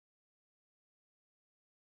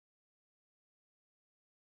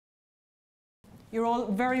You're all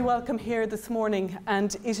very welcome here this morning,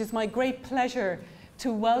 and it is my great pleasure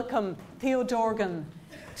to welcome Theo Dorgan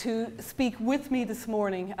to speak with me this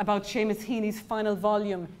morning about Seamus Heaney's final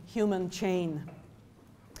volume, Human Chain.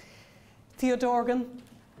 Theo Dorgan,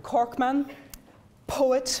 Corkman,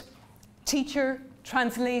 poet, teacher,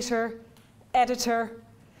 translator, editor,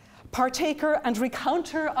 partaker and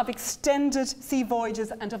recounter of extended sea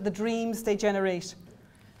voyages and of the dreams they generate.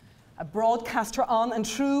 A broadcaster on and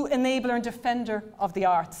true enabler and defender of the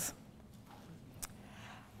arts.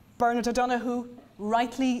 Bernard O'Donoghue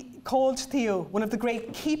rightly called Theo one of the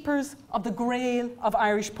great keepers of the grail of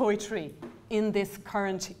Irish poetry in this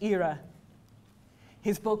current era.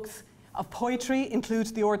 His books of poetry include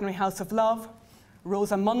The Ordinary House of Love,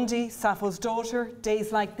 Rosa Mundi, Sappho's Daughter,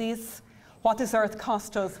 Days Like This, What This Earth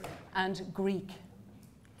Cost Us, and Greek.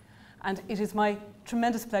 And it is my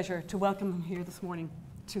tremendous pleasure to welcome him here this morning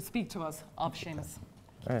to speak to us of Seamus.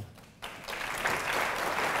 All right.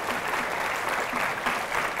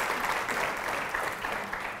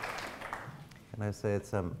 Can I say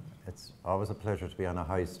it's always a pleasure to be on a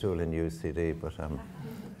high stool in UCD, but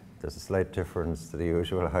there's a slight difference to the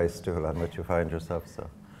usual high stool on which you find yourself, so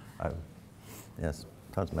yes,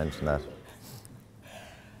 can't mention that.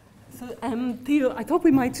 So, Theo, I thought we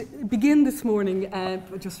might begin this morning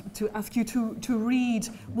just to ask you to read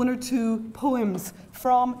one or two poems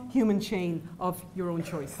from Human Chain of your own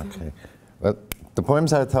choice. Okay. Well, the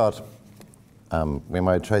poems I thought we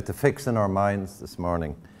might try to fix in our minds this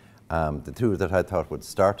morning, the two that I thought would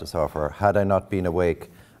start us off are Had I Not Been Awake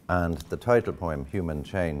and the title poem, Human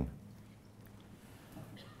Chain.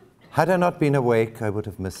 Had I not been awake, I would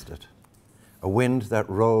have missed it. A wind that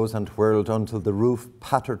rose and whirled until the roof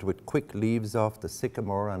pattered with quick leaves off the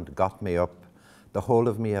sycamore and got me up, the whole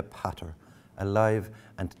of me a patter, alive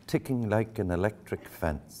and ticking like an electric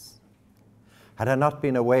fence. Had I not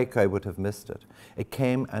been awake, I would have missed it. It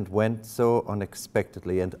came and went so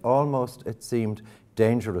unexpectedly and almost, it seemed,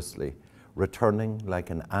 dangerously, returning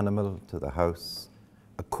like an animal to the house,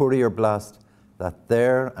 a courier blast that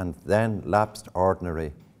there and then lapsed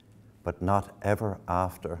ordinary, but not ever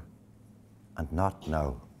after. And not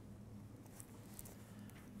now.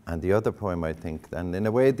 And the other poem, I think, and in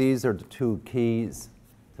a way these are the two keys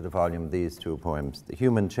to the volume, these two poems. The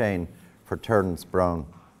Human Chain for Terence Brown.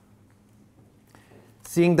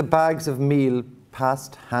 Seeing the bags of meal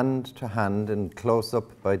passed hand to hand in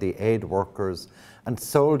close-up by the aid workers and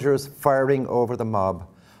soldiers firing over the mob,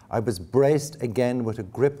 I was braced again with a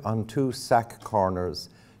grip on two sack corners,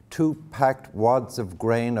 two packed wads of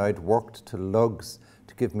grain I'd worked to lugs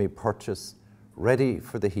to give me purchase, ready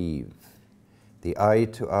for the heave. The eye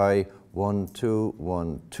to eye, 1, 2,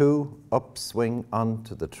 1, 2, upswing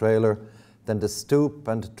onto the trailer, then the stoop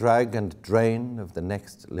and drag and drain of the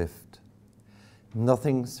next lift.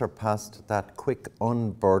 Nothing surpassed that quick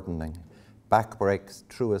unburdening, backbreak's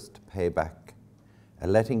truest payback, a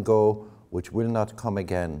letting go which will not come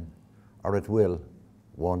again, or it will,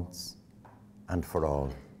 once and for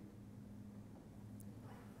all.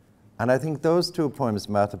 And I think those two poems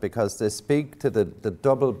matter because they speak to the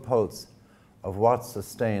double pulse of what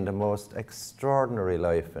sustained a most extraordinary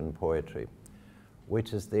life in poetry,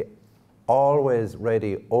 which is the always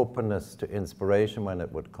ready openness to inspiration when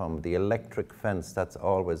it would come, the electric fence that's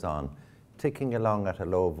always on, ticking along at a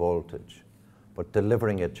low voltage, but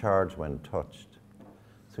delivering a charge when touched.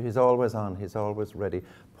 So he's always on, he's always ready.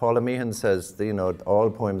 Paula Meehan says, you know, all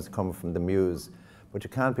poems come from the muse, but you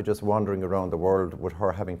can't be just wandering around the world with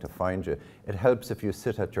her having to find you. It helps if you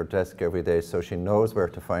sit at your desk every day so she knows where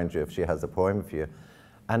to find you if she has a poem for you.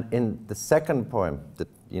 And in the second poem,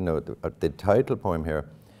 the title poem here,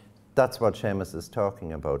 that's what Seamus is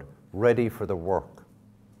talking about, ready for the work.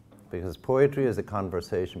 Because poetry is a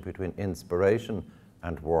conversation between inspiration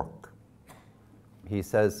and work. He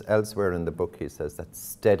says elsewhere in the book, he says that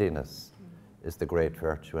steadiness is the great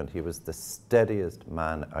virtue, and he was the steadiest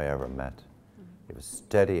man I ever met. He was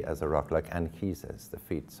steady as a rock, like Anchises, the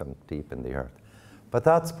feet sunk deep in the earth. But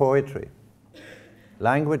that's poetry.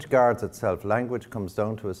 Language guards itself. Language comes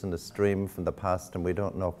down to us in a stream from the past, and we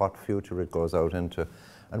don't know what future it goes out into.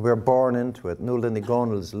 And we're born into it. Nuala ni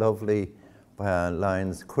Gonal's lovely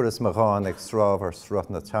lines, Curas Maran extraver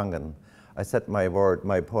srotnachangan. I set my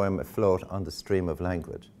poem afloat on the stream of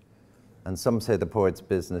language. And some say the poet's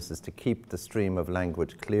business is to keep the stream of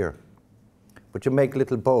language clear. But you make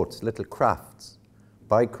little boats, little crafts,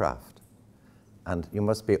 by craft. And you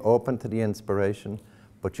must be open to the inspiration,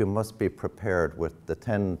 but you must be prepared with the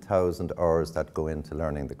 10,000 hours that go into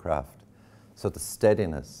learning the craft. So the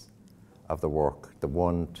steadiness of the work, the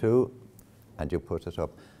 1, 2, and you put it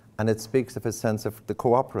up. And it speaks of a sense of the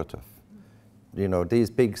cooperative. you know, these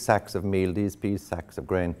big sacks of meal, these big sacks of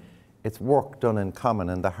grain. It's work done in common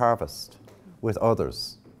in the harvest with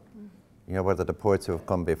others. You know, whether the poets who have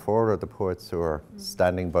come before or the poets who are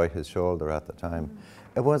standing by his shoulder at the time.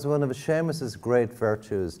 It was one of Seamus's great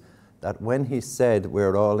virtues that when he said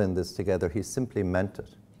we're all in this together, he simply meant it.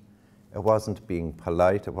 It wasn't being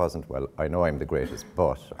polite, it wasn't, well, I know I'm the greatest,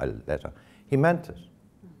 but I'll let her. He meant it.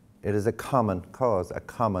 It is a common cause, a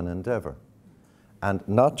common endeavour. And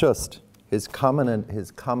not just his common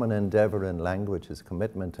endeavour in language, his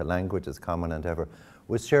commitment to language, his common endeavour,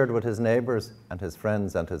 was shared with his neighbours and his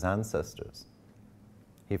friends and his ancestors.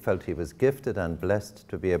 He felt he was gifted and blessed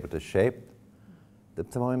to be able to shape the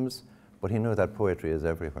poems, but he knew that poetry is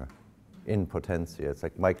everywhere, in potentia. It's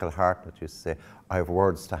like Michael Hartnett used to say, I have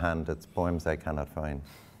words to hand, it's poems I cannot find.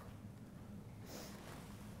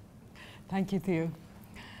 Thank you, Theo.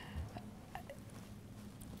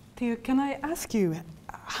 Theo, can I ask you,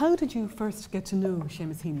 how did you first get to know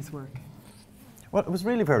Seamus Heaney's work? Well, it was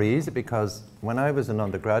really very easy because when I was an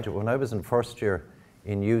undergraduate, when I was in first year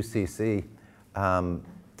in UCC,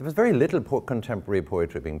 there was very little contemporary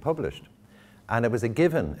poetry being published. And it was a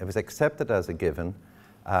given, it was accepted as a given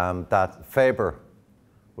that Faber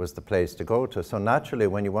was the place to go to. So naturally,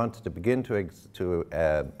 when you wanted to begin to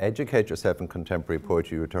educate yourself in contemporary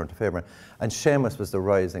poetry, you returned to Faber. And Seamus was the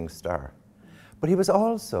rising star. But he was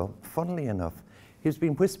also, funnily enough, he was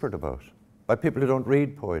being whispered about by people who don't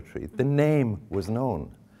read poetry. The name was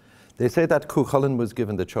known. They say that Cuchulainn was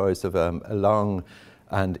given the choice of a long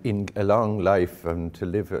life and to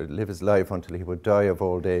live his life until he would die of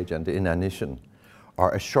old age and inanition,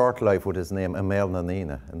 or a short life with his name Amal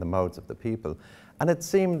Nanina in the mouths of the people. And it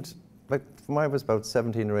seemed like when I was about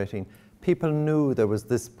 17 or 18, people knew there was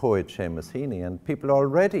this poet Seamus Heaney, and people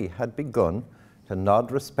already had begun to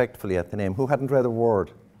nod respectfully at the name, who hadn't read a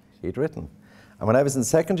word he'd written. And when I was in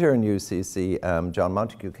second year in UCC, John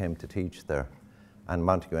Montague came to teach there, and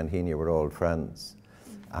Montague and Heaney were old friends.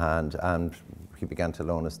 And he began to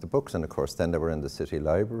loan us the books, and of course then they were in the city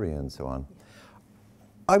library and so on.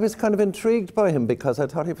 I was kind of intrigued by him because I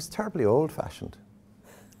thought he was terribly old-fashioned.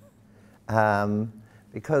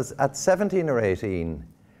 Because at 17 or 18,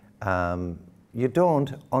 you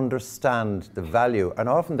don't understand the value, and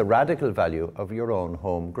often the radical value of your own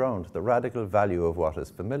home ground, the radical value of what is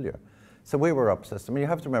familiar. So we were obsessed. I mean, you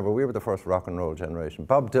have to remember, we were the first rock and roll generation.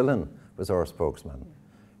 Bob Dylan was our spokesman,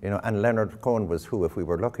 you know, and Leonard Cohen was who, if we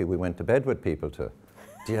were lucky, we went to bed with people to.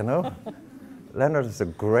 Do you know? Leonard is a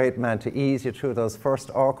great man to ease you through those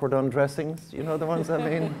first awkward undressings, you know the ones I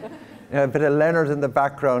mean? You know, a bit of Leonard in the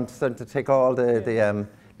background to take all well,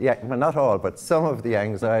 not all, but some of the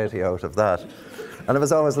anxiety out of that. And it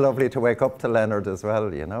was always lovely to wake up to Leonard as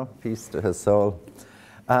well, you know, peace to his soul.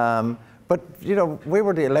 But, you know, we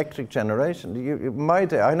were the electric generation. My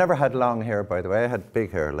day, I never had long hair, by the way. I had big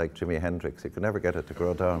hair like Jimi Hendrix. You could never get it to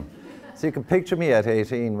grow down. So you can picture me at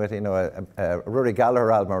 18 with, you know, a Rory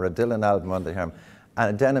Gallagher album or a Dylan album under him,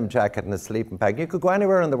 and a denim jacket and a sleeping bag. You could go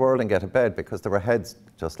anywhere in the world and get a bed because there were heads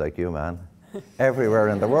just like you, man, everywhere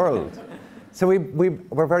in the world. So we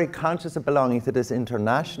were very conscious of belonging to this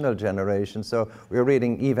international generation. So we were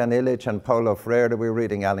reading Ivan Illich and Paulo Freire. We were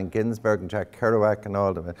reading Allen Ginsberg and Jack Kerouac and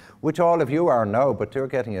all of it, which all of you are now, but you're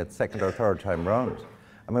getting it second or third time round.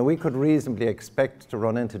 I mean, we could reasonably expect to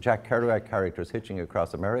run into Jack Kerouac characters hitching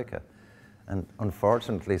across America, and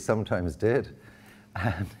unfortunately sometimes did.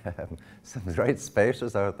 And some right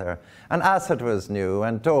spaces out there. And acid was new,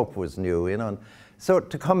 and dope was new, you know. And so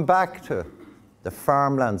to come back to the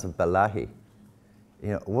farmlands of Balahi,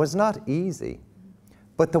 you know, was not easy.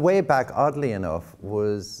 But the way back, oddly enough,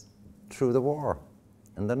 was through the war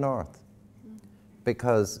in the north.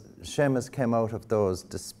 Because Seamus came out of those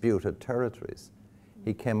disputed territories.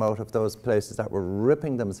 He came out of those places that were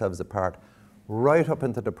ripping themselves apart right up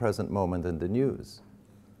into the present moment in the news.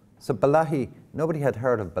 So Balahi, nobody had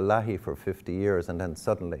heard of Balahi for 50 years, and then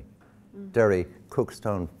suddenly, Derry,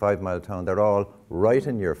 Cookstown, 5 Mile Town, they're all right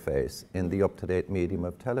in your face in the up-to-date medium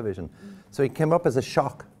of television. So he came up as a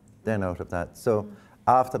shock then out of that. So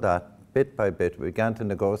after that, bit by bit, we began to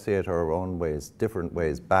negotiate our own ways, different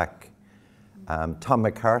ways back. Tom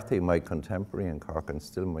McCarthy, my contemporary in Cork and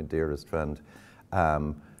still my dearest friend,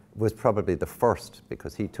 was probably the first,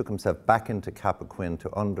 because he took himself back into Cappoquin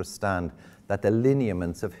to understand that the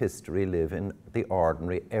lineaments of history live in the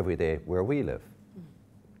ordinary, everyday where we live.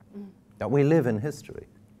 That we live in history.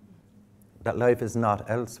 That life is not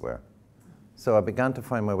elsewhere. So I began to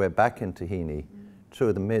find my way back into Heaney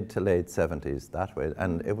through the mid to late 70s that way,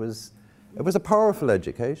 and it was a powerful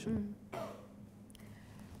education.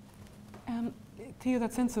 Theo,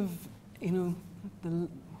 that sense of, you know,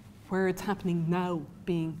 where it's happening now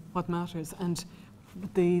being what matters, and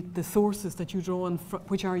the sources that you draw on,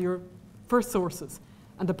 which are your first sources,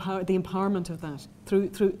 and the empowerment of that through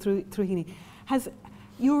Heaney. Has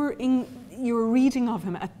your reading of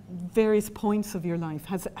him at various points of your life,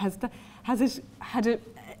 has it had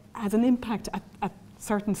an impact at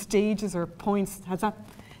certain stages or points? Has that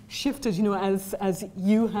shifted, you know, as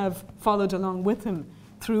you have followed along with him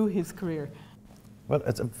through his career? Well,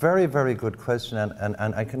 it's a very, very good question,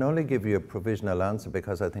 and I can only give you a provisional answer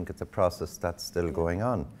because I think it's a process that's still going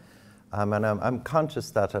on. And I'm conscious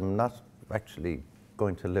that I'm not actually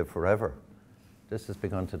going to live forever. This has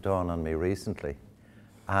begun to dawn on me recently.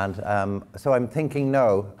 And so I'm thinking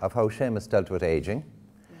now of how Seamus dealt with aging,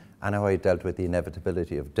 and how he dealt with the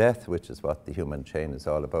inevitability of death, which is what the human chain is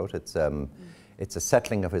all about. It's a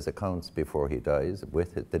settling of his accounts before he dies,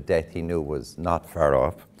 with it, the death he knew was not far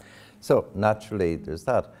off. So naturally, there's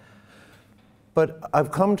that. But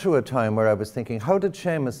I've come to a time where I was thinking, how did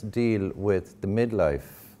Seamus deal with the midlife,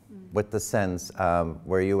 with the sense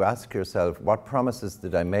where you ask yourself, what promises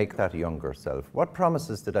did I make that younger self? What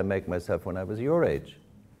promises did I make myself when I was your age?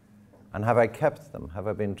 And have I kept them? Have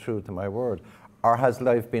I been true to my word? Or has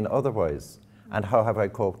life been otherwise? And how have I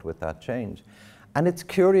coped with that change? And it's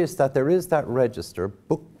curious that there is that register,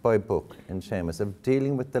 book by book, in Seamus, of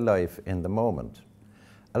dealing with the life in the moment.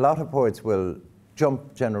 A lot of poets will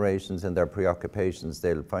jump generations in their preoccupations.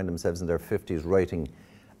 They'll find themselves in their 50s writing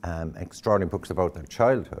extraordinary books about their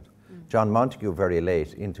childhood. John Montague, very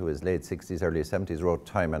late, into his late 60s, early 70s, wrote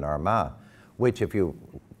Time in Armagh, which, if you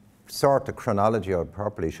sort the chronology out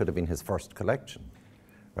properly, should have been his first collection,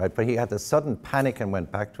 right? But he had a sudden panic and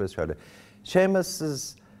went back to his childhood.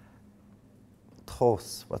 Seamus's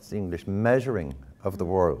thos, what's the English, measuring of the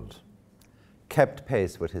world, kept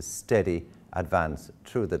pace with his steady advance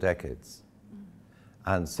through the decades.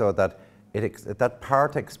 And so that that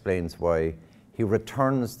part explains why he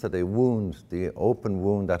returns to the wound, the open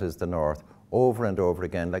wound that is the North, over and over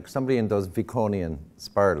again, like somebody in those Viconian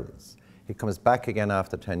spirals. He comes back again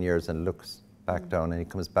after 10 years and looks back down, and he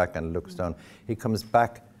comes back and looks down. He comes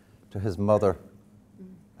back to his mother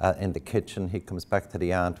in the kitchen. He comes back to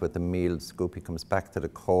the aunt with the meal scoop. He comes back to the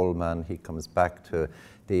coal man. He comes back to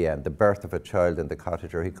the birth of a child in the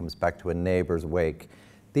cottage, or he comes back to a neighbour's wake.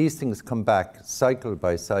 These things come back cycle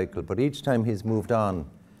by cycle, but each time he's moved on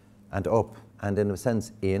and up, and in a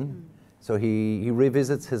sense in. So he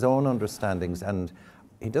revisits his own understandings, and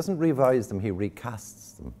he doesn't revise them, he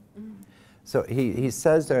recasts them. So he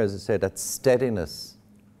says there, as I say, that steadiness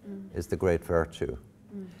is the great virtue.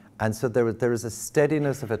 And so there is a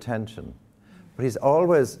steadiness of attention, but he's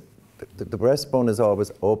always, the breastbone is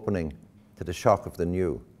always opening to the shock of the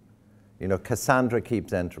new. You know, Cassandra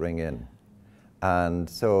keeps entering in. And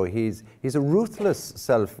so he's a ruthless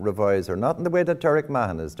self-reviser, not in the way that Derek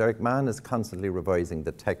Mahon is. Derek Mahon is constantly revising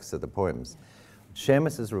the text of the poems.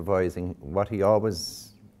 Seamus is revising what he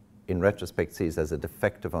always, in retrospect, sees as a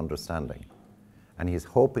defective understanding. And he's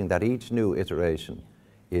hoping that each new iteration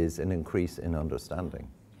is an increase in understanding.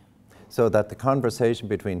 So that the conversation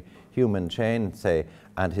between Human Chain, say,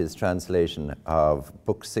 and his translation of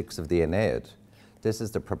Book 6 of the Aeneid, this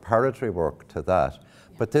is the preparatory work to that.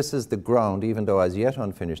 But this is the ground, even though as yet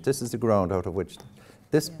unfinished, this is the ground out of which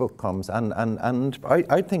this book comes, and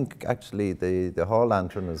I think actually the Hall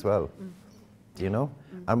Lantern as well, you know?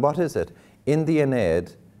 And what is it? In the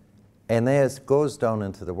Aeneid, Aeneas goes down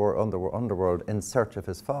into the underworld in search of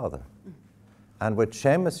his father. And with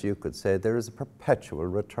Seamus, you could say, there is a perpetual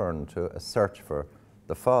return to a search for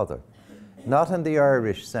the father. Not in the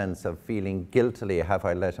Irish sense of feeling guiltily, have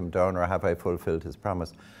I let him down or have I fulfilled his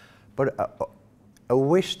promise, but a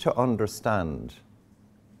wish to understand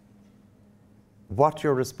what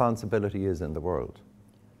your responsibility is in the world.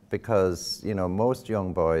 Because, you know, most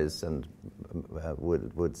young boys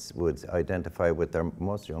would identify with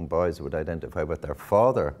most young boys would identify with their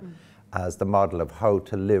father as the model of how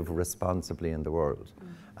to live responsibly in the world.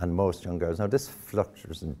 And most young girls, now this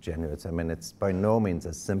fluctuates in generates. I mean, it's by no means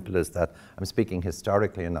as simple as that. I'm speaking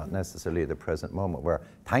historically and not necessarily the present moment, where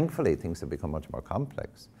thankfully things have become much more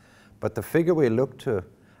complex. But the figure we look to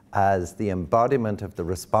as the embodiment of the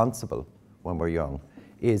responsible when we're young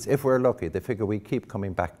is, if we're lucky, the figure we keep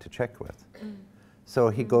coming back to check with. So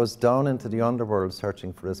he goes down into the underworld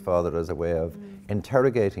searching for his father as a way of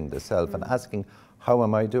interrogating the self and asking, how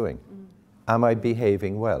am I doing? Am I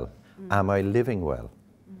behaving well? Am I living well?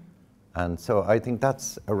 And so I think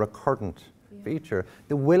that's a recurrent feature.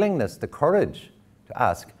 The willingness, the courage to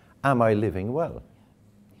ask, am I living well?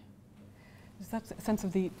 Is that a sense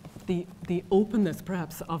of the openness,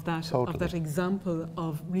 perhaps, of that, totally. of that example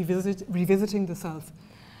of revisiting the self?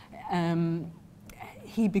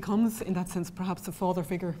 he becomes, in that sense, perhaps a father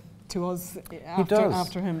figure to us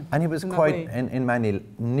after him. And he was quite, in many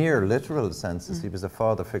near literal senses, he was a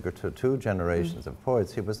father figure to two generations of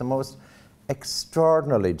poets. He was the most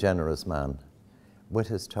extraordinarily generous man with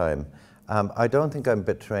his time. I don't think I'm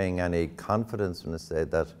betraying any confidence when I say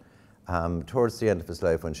that towards the end of his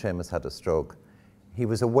life, when Seamus had a stroke, he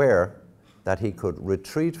was aware that he could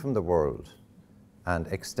retreat from the world and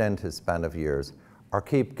extend his span of years, or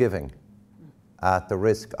keep giving at the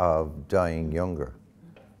risk of dying younger.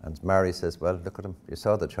 And Mary says, well, look at him, you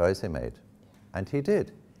saw the choice he made. And he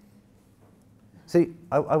did. See,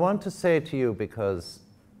 I want to say to you, because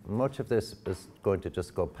much of this is going to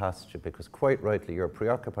just go past you, because quite rightly you're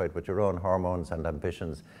preoccupied with your own hormones and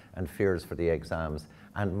ambitions and fears for the exams.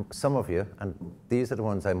 And some of you, and these are the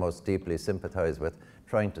ones I most deeply sympathize with,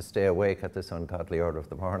 trying to stay awake at this ungodly hour of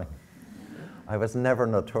the morning. I was never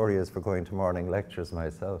notorious for going to morning lectures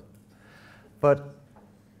myself. But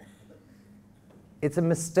it's a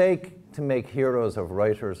mistake to make heroes of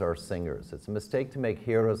writers or singers. It's a mistake to make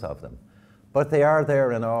heroes of them. But they are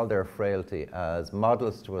there in all their frailty as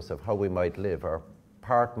models to us of how we might live, or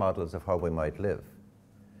part models of how we might live.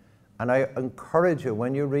 And I encourage you,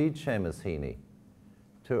 when you read Seamus Heaney,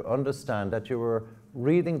 to understand that you were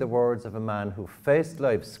reading the words of a man who faced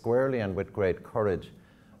life squarely and with great courage,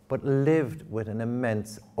 but lived with an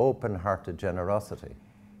immense open-hearted generosity,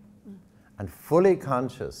 and fully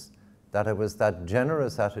conscious that it was that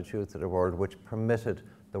generous attitude to the world which permitted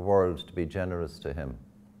the world to be generous to him.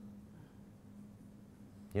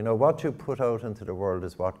 You know, what you put out into the world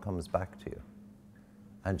is what comes back to you.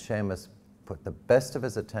 And Seamus put the best of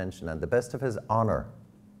his attention and the best of his honor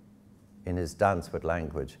in his dance with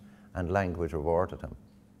language, and language rewarded him.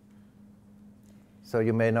 So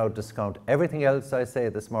you may now discount everything else I say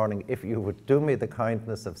this morning if you would do me the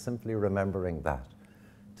kindness of simply remembering that.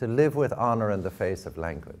 To live with honor in the face of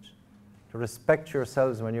language. To respect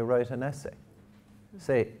yourselves when you write an essay.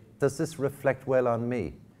 Say, does this reflect well on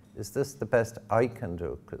me? Is this the best I can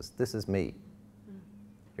do? Because this is me.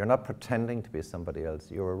 You're not pretending to be somebody else.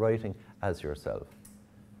 You're writing as yourself.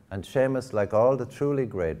 And Seamus, like all the truly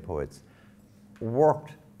great poets,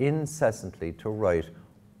 worked incessantly to write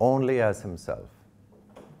only as himself.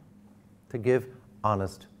 To give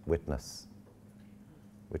honest witness,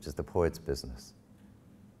 which is the poet's business.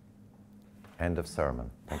 End of sermon.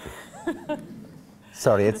 Thank you.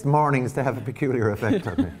 Sorry, it's mornings that have a peculiar effect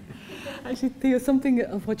on me. Actually, Theo, something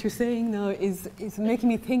of what you're saying now is making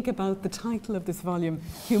me think about the title of this volume,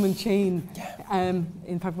 Human Chain.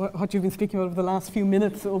 In fact, what you've been speaking about over the last few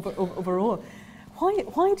minutes overall.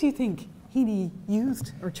 Why do you think Heaney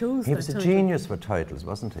used or chose that title? He was a genius with titles,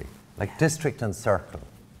 wasn't he? Like District and Circle.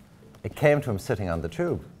 It came to him sitting on the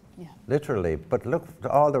tube, literally. But look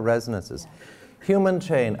at all the resonances. Human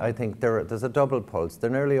Chain, I think there's a double pulse. There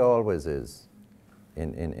nearly always is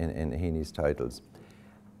in Heaney's titles.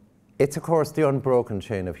 It's, of course, the unbroken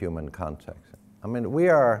chain of human contact. I mean, we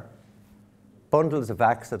are bundles of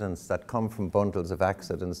accidents that come from bundles of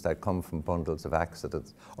accidents that come from bundles of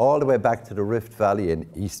accidents, all the way back to the Rift Valley in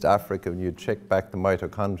East Africa when you check back the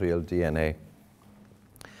mitochondrial DNA.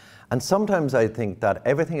 And sometimes I think that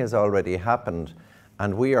everything has already happened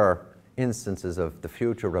and we are instances of the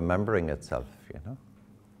future remembering itself, you know?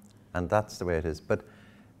 And that's the way it is. But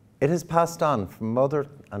it is passed on from mother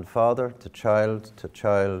and father to child to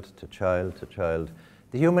child to child to child.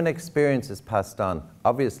 The human experience is passed on,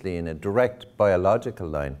 obviously in a direct biological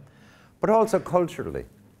line, but also culturally.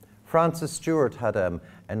 Francis Stewart had a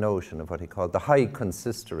notion of what he called the high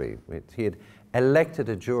consistory. He had elected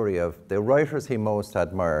a jury of the writers he most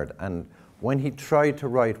admired, and when he tried to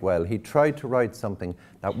write well, he tried to write something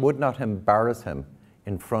that would not embarrass him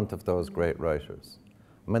in front of those great writers.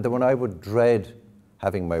 I mean, the one I would dread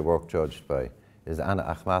having my work judged by is Anna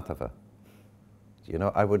Akhmatova. You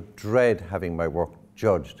know, I would dread having my work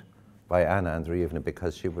judged by Anna Andreevna,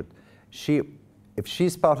 because if she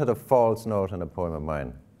spotted a false note in a poem of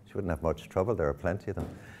mine, she wouldn't have much trouble. There are plenty of them.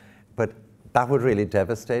 But that would really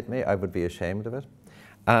devastate me. I would be ashamed of it.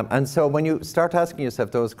 And so when you start asking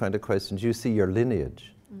yourself those kind of questions, you see your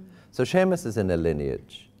lineage. So Seamus is in a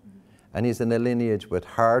lineage. And he's in a lineage with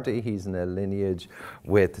Hardy. He's in a lineage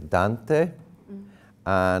with Dante.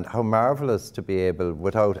 And how marvelous to be able,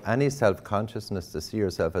 without any self-consciousness, to see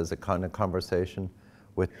yourself as a kind of conversation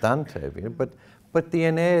with Dante. But the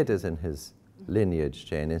Aeneid is in his lineage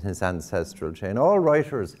chain, in his ancestral chain. All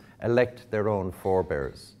writers elect their own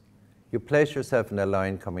forebears. You place yourself in a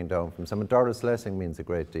line coming down from someone. Doris Lessing means a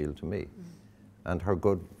great deal to me. And her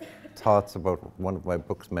good thoughts about one of my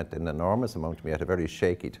books meant an enormous amount to me at a very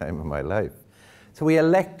shaky time in my life. So we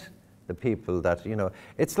elect the people that, you know,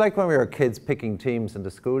 it's like when we were kids picking teams in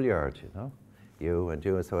the schoolyard, you know, you and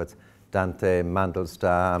you, so it's Dante,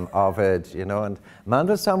 Mandelstam, Ovid, you know, and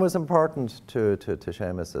Mandelstam was important to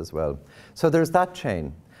Seamus as well. So there's that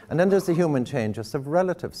chain. And then there's the human chain just of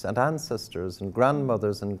relatives and ancestors and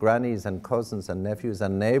grandmothers and grannies and cousins and nephews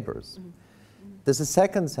and neighbours. There's a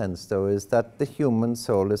second sense, though, is that the human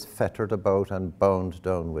soul is fettered about and bound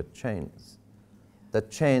down with chains. The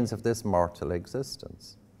chains of this mortal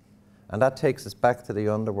existence. And that takes us back to the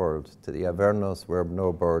underworld, to the Avernus where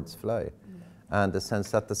no birds fly. And the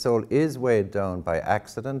sense that the soul is weighed down by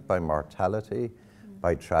accident, by mortality,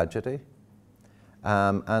 by tragedy.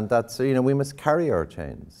 And that's, you know, we must carry our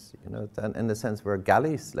chains, you know, and in the sense we're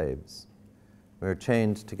galley slaves. We're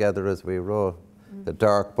chained together as we row the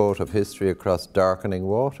dark boat of history across darkening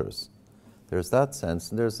waters. There's that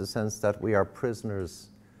sense, and there's the sense that we are prisoners,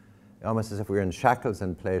 almost as if we're in shackles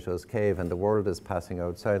in Plato's cave and the world is passing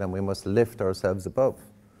outside and we must lift ourselves above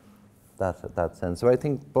that sense. So I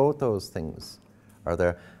think both those things are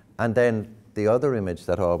there. And then the other image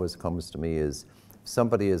that always comes to me is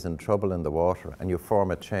somebody is in trouble in the water and you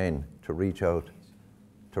form a chain to reach out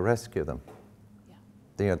to rescue them. Yeah.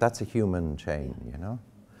 You know, that's a human chain, you know.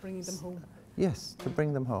 Bringing them home. Yes, to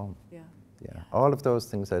bring them home. Yeah. Yeah. All of those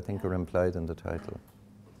things I think are implied in the title.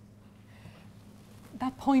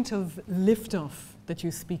 That point of lift-off that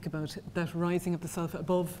you speak about, that rising of the self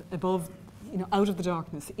above, you know, out of the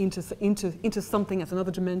darkness into something as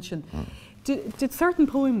another dimension. Did certain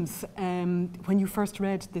poems, when you first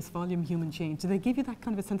read this volume, Human Chain, did they give you that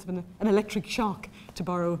kind of a sense of an electric shock, to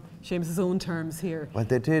borrow Seamus's own terms here? Well,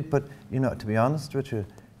 they did, but you know, to be honest with you,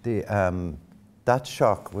 that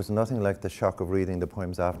shock was nothing like the shock of reading the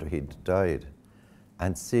poems after he'd died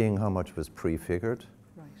and seeing how much was prefigured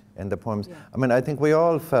in the poems. Yeah. I mean, I think we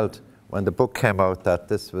all felt when the book came out that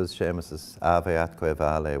this was Seamus's Ave atque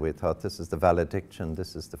vale. We thought this is the valediction,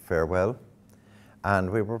 this is the farewell. And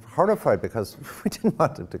we were horrified because we didn't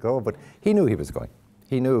want him to go, but he knew he was going.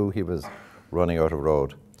 He knew he was running out of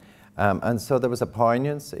road. And so there was a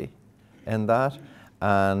poignancy in that,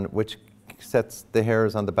 and which sets the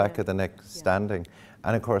hairs on the back of the neck standing.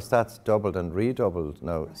 And of course that's doubled and redoubled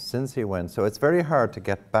now since he went. So it's very hard to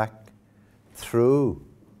get back through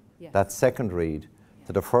that second read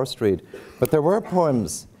to the first read. But there were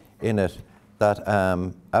poems in it that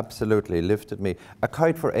absolutely lifted me. A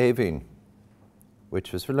Kite for Avine,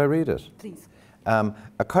 which was, will I read it? Please.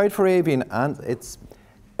 A Kite for Avine, and it's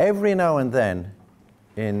every now and then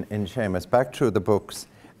in Seamus, back through the books,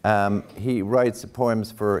 he writes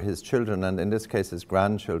poems for his children, and in this case his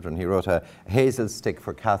grandchildren. He wrote a Hazel Stick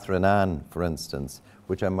for Catherine Ann, for instance,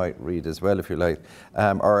 which I might read as well if you like,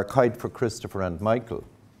 or A Kite for Christopher and Michael.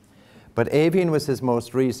 But Avine was his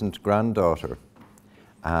most recent granddaughter,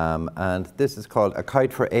 and this is called A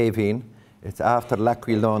Kite for Avine. It's after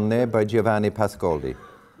L'Aquilone by Giovanni Pascoli.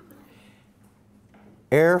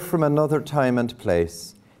 Air from another time and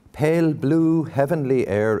place, pale blue heavenly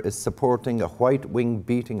air is supporting a white wing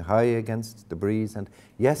beating high against the breeze, and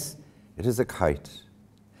yes, it is a kite.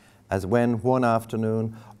 As when one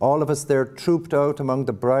afternoon all of us there trooped out among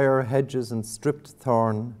the briar hedges and stripped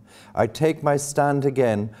thorn, I take my stand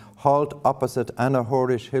again, halt opposite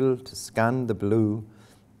Anahorish Hill to scan the blue,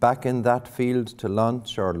 back in that field to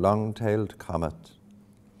launch our long-tailed comet.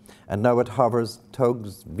 And now it hovers,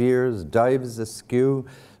 tugs, veers, dives askew,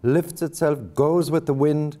 lifts itself, goes with the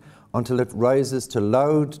wind, until it rises to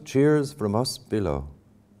loud cheers from us below.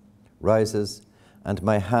 Rises, and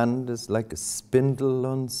my hand is like a spindle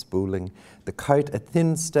unspooling, the kite a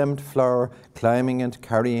thin-stemmed flower, climbing and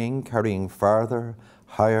carrying farther,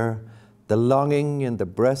 higher, the longing in the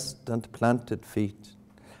breast and planted feet,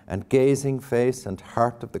 and gazing face and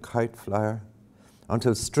heart of the kite flyer,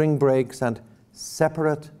 until string breaks and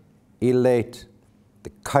separate, elate,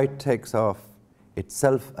 the kite takes off,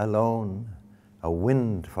 itself alone, a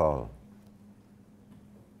windfall.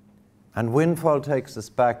 And windfall takes us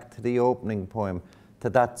back to the opening poem, to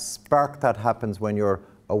that spark that happens when you're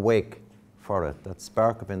awake for it, that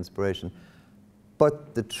spark of inspiration.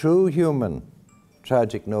 But the true human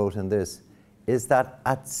tragic note in this is that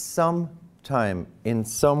at some time, in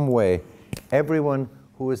some way, everyone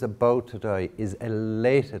who is about to die is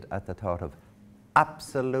elated at the thought of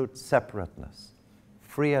absolute separateness,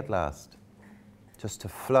 free at last, just to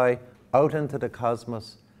fly out into the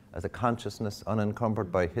cosmos as a consciousness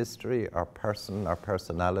unencumbered by history, our person, our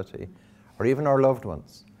personality, or even our loved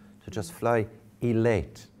ones, to just fly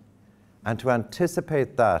elate. And to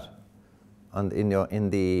anticipate that in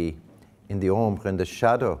the ombre, in the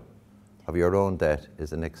shadow of your own death,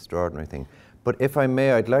 is an extraordinary thing. But if I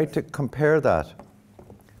may, I'd like to compare that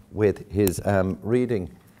with his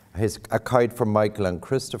reading A Kite for Michael and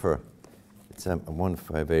Christopher. It's a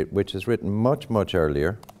 158, which is written much, much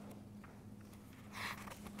earlier.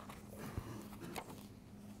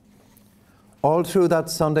 All through that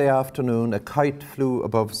Sunday afternoon, a kite flew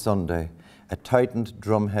above Sunday, a tightened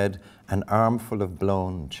drumhead, an armful of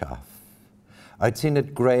blown chaff. I'd seen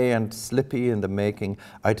it grey and slippy in the making.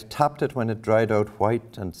 I'd tapped it when it dried out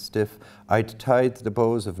white and stiff. I'd tied the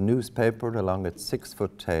bows of newspaper along its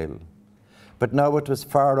 6-foot tail. But now it was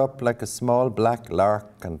far up like a small black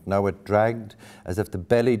lark, and now it dragged as if the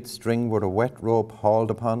bellied string were a wet rope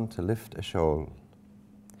hauled upon to lift a shoal.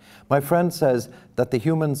 My friend says that the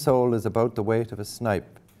human soul is about the weight of a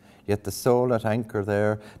snipe, yet the soul at anchor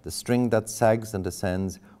there, the string that sags and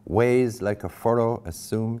ascends, weighs like a furrow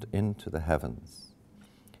assumed into the heavens.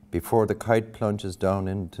 Before the kite plunges down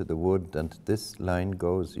into the wood, and this line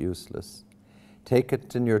goes useless. Take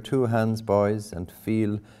it in your 2 hands, boys, and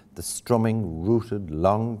feel the strumming, rooted,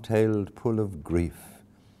 long-tailed pull of grief.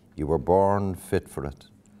 You were born fit for it.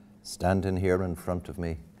 Stand in here in front of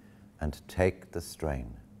me and take the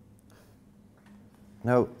strain.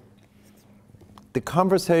 Now, the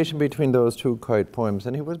conversation between those 2 kite poems,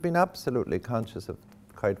 and he was being absolutely conscious of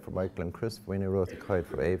Kite for Michael and Chris when he wrote the Kite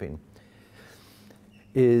for Avine,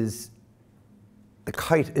 is the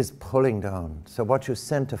kite is pulling down. So what you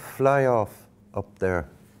sent to fly off up there,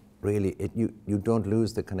 really, you don't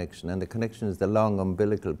lose the connection. And the connection is the long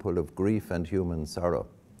umbilical pull of grief and human sorrow.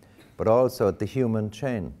 But also the human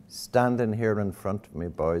chain. Stand in here in front of me,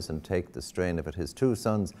 boys, and take the strain of it. His 2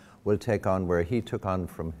 sons will take on where he took on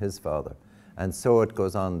from his father. And so it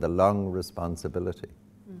goes on, the long responsibility,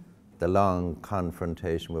 the long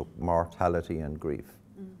confrontation with mortality and grief.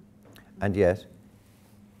 And yet,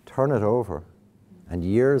 turn it over, and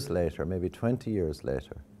years later, maybe 20 years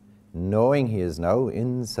later, knowing he is now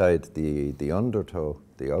inside the undertow,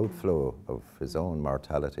 the outflow of his own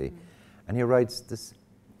mortality, and he writes this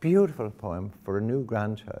beautiful poem for a new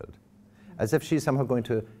grandchild, as if she's somehow going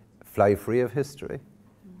to fly free of history,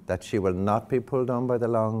 that she will not be pulled down by the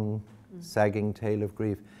long, sagging tail of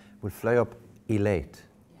grief, will fly up elate.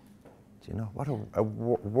 Do you know, what a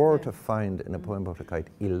word to find in a poem about a kite,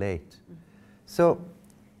 elate. So,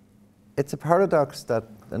 it's a paradox that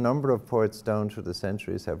a number of poets down through the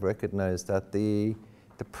centuries have recognized that the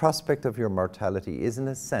prospect of your mortality is, in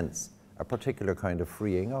a sense, a particular kind of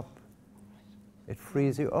freeing up. It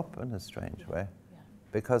frees you up in a strange way,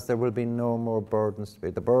 because there will be no more burdens to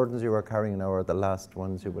be. The burdens you are carrying now are the last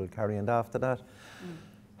ones you will carry, and after that,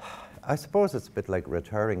 I suppose it's a bit like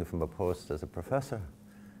retiring from a post as a professor,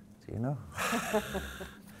 do you know?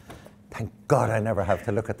 Thank God I never have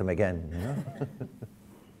to look at them again, you know?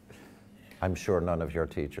 I'm sure none of your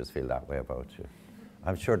teachers feel that way about you.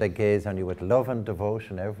 I'm sure they gaze on you with love and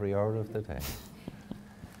devotion every hour of the day.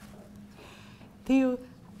 Theo,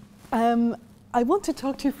 I want to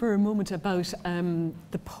talk to you for a moment about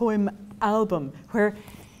the poem Album, where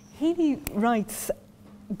Heaney writes,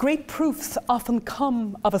 great proofs often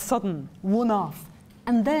come of a sudden, one-off,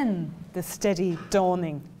 and then the steady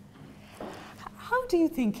dawning. How do you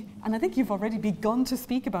think, and I think you've already begun to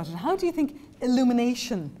speak about it, how do you think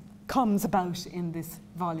illumination comes about in this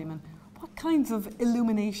volume, and what kinds of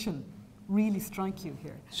illumination really strike you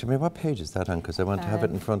here? Show me, what page is that on? Because I want to have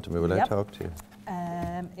it in front of me while I talk to you.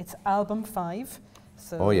 It's album 5.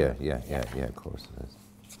 So oh yeah, of course it is.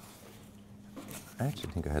 I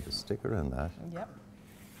actually think I had a sticker on that. Yep,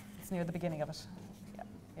 it's near the beginning of it. Yeah,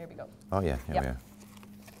 here we go. Oh yeah, here we are.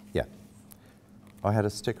 Yeah, I had a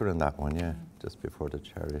sticker in that one, just before the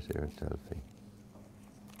chariot here at Delphi.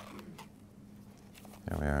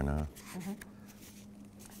 There we are now.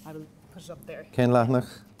 I will put it up there. Cén Lathnach?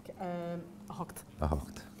 A hocht. A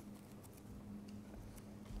hocht.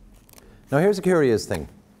 Now here's a curious thing.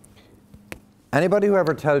 Anybody who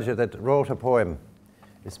ever tells you that wrote a poem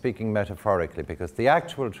is speaking metaphorically, because the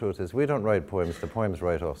actual truth is we don't write poems, the poems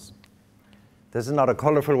write us. This is not a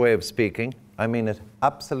colourful way of speaking. I mean it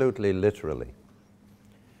absolutely literally.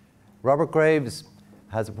 Robert Graves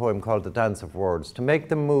has a poem called The Dance of Words. To make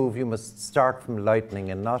them move, you must start from lightning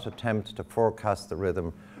and not attempt to forecast the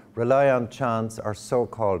rhythm. Rely on chance, or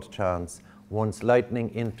so-called chance, once lightning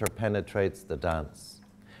interpenetrates the dance.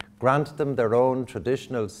 Grant them their own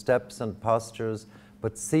traditional steps and postures,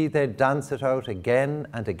 but see they dance it out again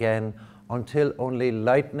and again until only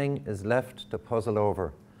lightning is left to puzzle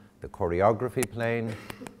over, the choreography plane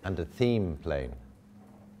and the theme plane.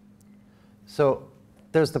 So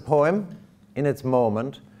there's the poem in its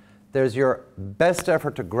moment, there's your best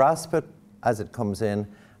effort to grasp it as it comes in,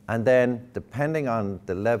 and then depending on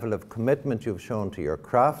the level of commitment you've shown to your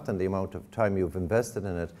craft and the amount of time you've invested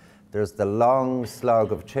in it, there's the long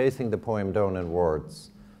slog of chasing the poem down in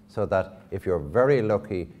words. so that if you're very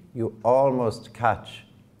lucky, you almost catch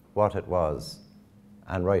what it was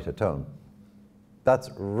and write it down. That's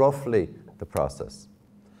roughly the process.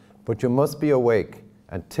 But you must be awake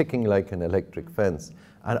and ticking like an electric fence,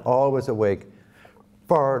 and always awake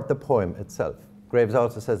for the poem itself. Graves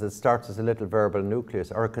also says it starts as a little verbal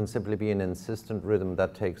nucleus, or it can simply be an insistent rhythm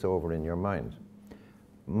that takes over in your mind.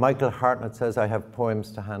 Michael Hartnett says, I have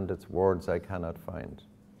poems to hand, it's words I cannot find.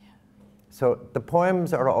 Yeah. So the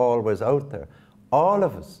poems are always out there. All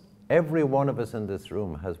of us, every one of us in this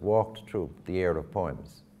room has walked through the air of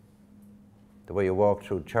poems. The way you walk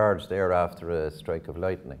through charged air after a strike of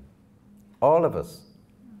lightning. All of us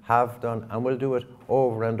have done and will do it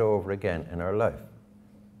over and over again in our life.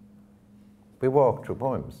 We walk through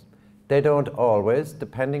poems. They don't always,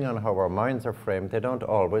 depending on how our minds are framed, they don't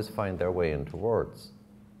always find their way into words.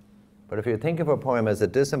 But if you think of a poem as a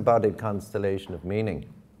disembodied constellation of meaning,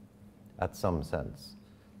 at some sense,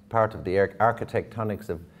 part of the architectonics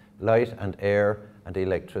of light and air and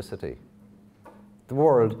electricity, the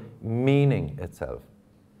world meaning itself,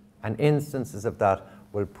 and instances of that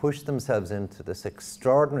will push themselves into this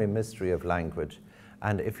extraordinary mystery of language.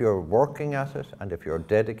 And if you're working at it, and if you're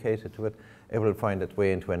dedicated to it, it will find its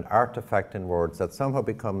way into an artifact in words that somehow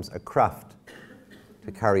becomes a craft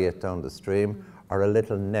to carry it down the stream, or a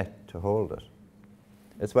little net to hold it.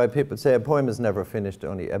 It's why people say a poem is never finished,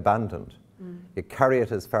 only abandoned. You carry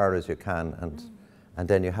it as far as you can, and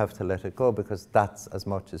then you have to let it go, because that's as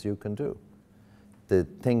much as you can do. The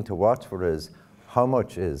thing to watch for is how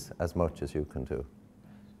much is as much as you can do.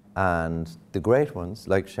 And the great ones,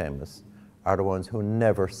 like Seamus, are the ones who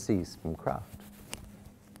never cease from craft,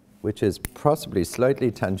 which is possibly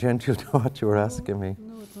slightly tangential to what you were asking me.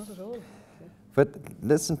 No, it's not at all. But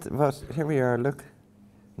listen to what, here we are, look.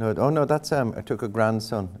 No, oh no, that's, it took a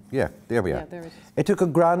grandson. Yeah, there we are. There it is. It took a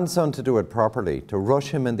grandson to do it properly, to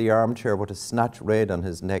rush him in the armchair with a snatch raid on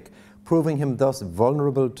his neck, proving him thus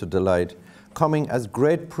vulnerable to delight, coming as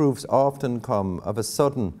great proofs often come of a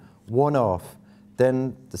sudden one-off,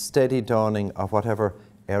 then the steady dawning of whatever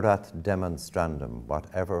erat demonstrandum,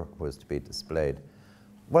 whatever was to be displayed.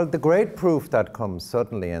 Well, the great proof that comes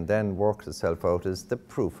suddenly and then works itself out is the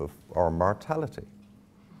proof of our mortality,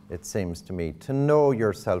 it seems to me, to know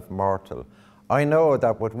yourself mortal. I know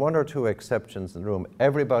that with one or two exceptions in the room,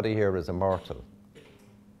 everybody here is immortal.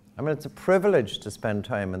 I mean, it's a privilege to spend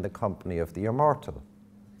time in the company of the immortal.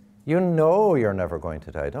 You know you're never going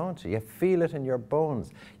to die, don't you? You feel it in your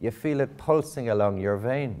bones. You feel it pulsing along your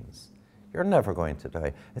veins. You're never going to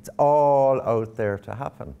die. It's all out there to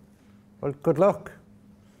happen. Well, good luck.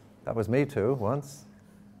 That was me too, once.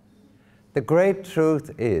 The great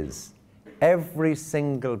truth is, every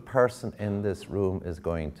single person in this room is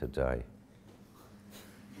going to die.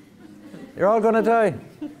 You're all going to die.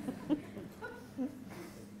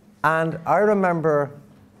 And I remember,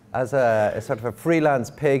 as a sort of a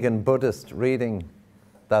freelance pagan Buddhist, reading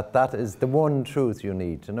that that is the one truth you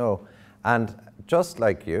need to know. And just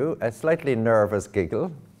like you, a slightly nervous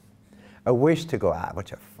giggle, a wish to go,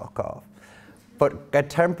 but you fuck off. But get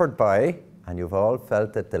tempered by, and you've all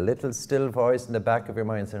felt it, the little still voice in the back of your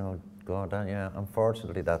mind saying, oh God, yeah,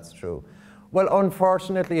 unfortunately that's true. Well,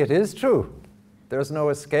 unfortunately it is true. There's no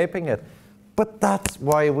escaping it. But that's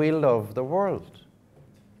why we love the world.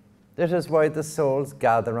 That is why the souls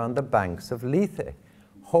gather on the banks of Lethe,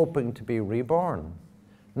 hoping to be reborn.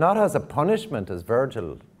 Not as a punishment, as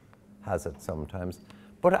Virgil has it sometimes,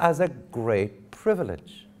 but as a great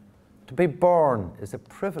privilege. To be born is a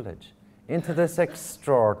privilege into this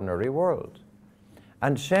extraordinary world.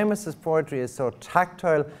 And Seamus's poetry is so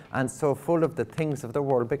tactile and so full of the things of the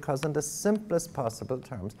world because in the simplest possible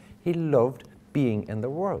terms, he loved being in the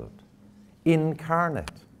world, incarnate.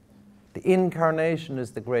 The incarnation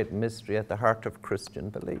is the great mystery at the heart of Christian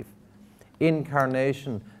belief.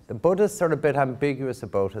 Incarnation, the Buddhists are a bit ambiguous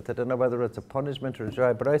about it. They don't know whether it's a punishment or a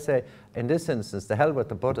joy, but I say, in this instance, the hell with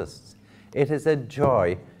the Buddhists. It is a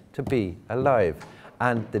joy to be alive.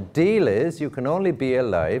 And the deal is, you can only be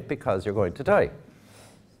alive because you're going to die.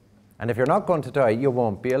 And if you're not going to die, you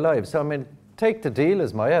won't be alive. So, I mean, take the deal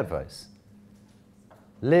is my advice.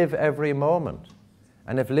 Live every moment.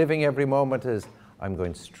 And if living every moment is, I'm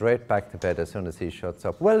going straight back to bed as soon as he shuts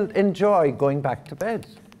up, well, enjoy going back to bed.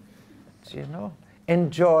 Do you know?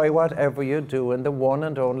 Enjoy whatever you do in the one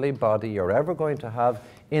and only body you're ever going to have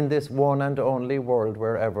in this one and only world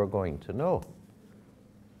we're ever going to know.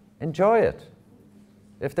 Enjoy it.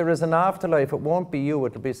 If there is an afterlife, it won't be you.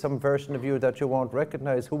 It'll be some version of you that you won't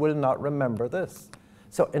recognize who will not remember this.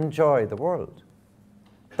 So enjoy the world.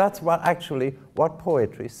 That's what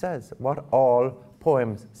poetry says, what all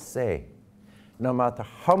poems say. No matter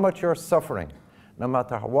how much you're suffering, no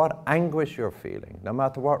matter what anguish you're feeling, no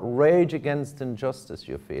matter what rage against injustice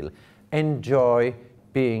you feel, enjoy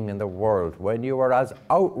being in the world. When you are as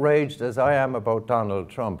outraged as I am about Donald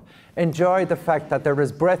Trump, enjoy the fact that there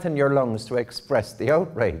is breath in your lungs to express the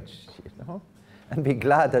outrage, you know, and be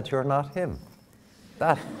glad that you're not him.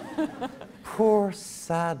 That poor,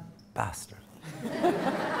 sad bastard.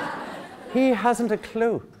 He hasn't a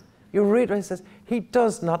clue. You read what he says, he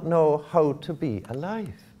does not know how to be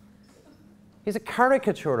alive. He's a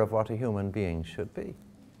caricature of what a human being should be.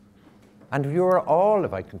 And you're all,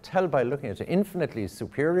 if I can tell by looking at you, infinitely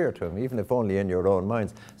superior to him, even if only in your own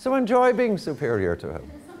minds. So enjoy being superior to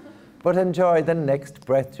him. But enjoy the next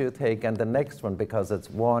breath you take and the next one, because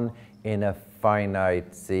it's one in a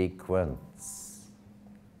finite sequence.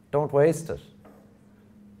 Don't waste it.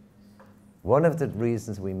 One of the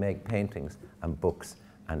reasons we make paintings and books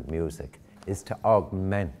and music is to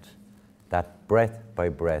augment that breath by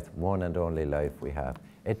breath, one and only life we have.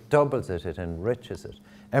 It doubles it, it enriches it.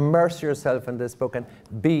 Immerse yourself in this book and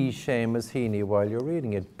be Seamus Heaney while you're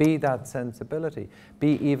reading it. Be that sensibility.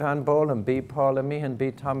 Be Ivan Bolan, be Paula Meehan,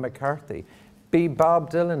 be Tom McCarthy, be Bob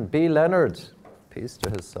Dylan, be Leonard, peace to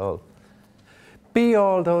his soul. Be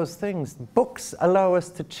all those things. Books allow us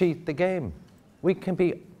to cheat the game. We can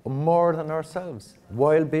be more than ourselves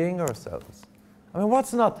while being ourselves. I mean,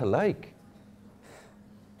 what's not to like?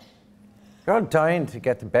 You're all dying to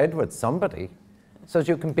get to bed with somebody so that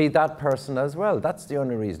you can be that person as well. That's the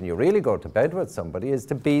only reason you really go to bed with somebody, is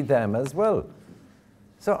to be them as well.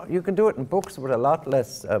 So you can do it in books with a lot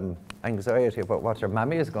less anxiety about what your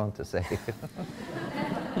mammy is going to say.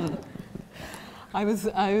 I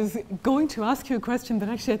was going to ask you a question, but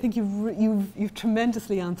actually I think you've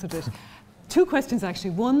tremendously answered it. Two questions actually.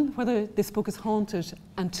 One, whether this book is haunted,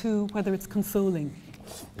 and two, whether it's consoling.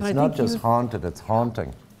 It's not just haunted, it's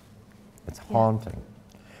haunting. It's haunting.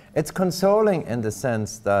 It's consoling in the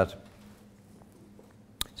sense that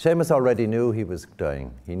Seamus already knew he was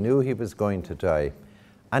dying. He knew he was going to die.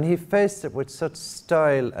 And he faced it with such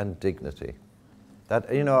style and dignity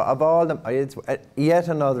that, you know, of all them, it's yet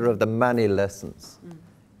another of the many lessons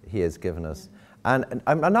he has given us. And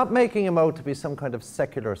I'm not making him out to be some kind of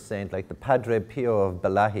secular saint like the Padre Pio of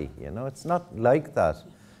Balahi, you know. It's not like that,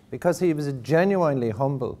 because he was genuinely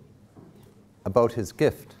humble about his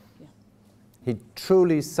gift. He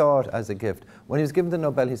truly saw it as a gift. When he was given the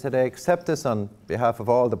Nobel, he said, I accept this on behalf of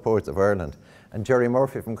all the poets of Ireland. And Jerry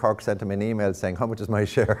Murphy from Cork sent him an email saying, how much is my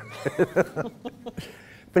share?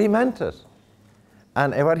 But he meant it.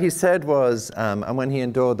 And what he said was, and when he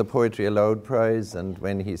endowed the Poetry Aloud Prize, and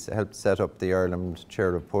when he helped set up the Ireland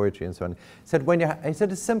Chair of Poetry and so on, he said, he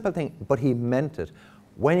said a simple thing, but he meant it.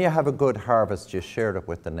 When you have a good harvest, you share it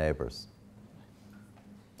with the neighbours.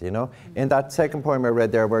 Do you know? In that second poem I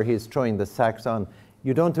read there where he's throwing the sacks on,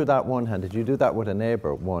 you don't do that one-handed, you do that with a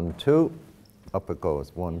neighbour. 1, 2, up it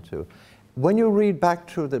goes, 1, 2. When you read back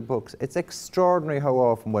through the books, it's extraordinary how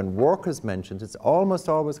often when work is mentioned, it's almost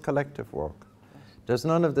always collective work. There's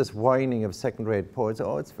none of this whining of second-rate poets.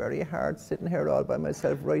 Oh, it's very hard sitting here all by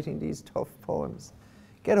myself writing these tough poems.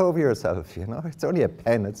 Get over yourself, you know. It's only a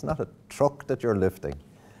pen. It's not a truck that you're lifting.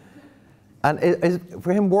 And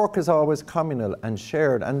for him, work is always communal and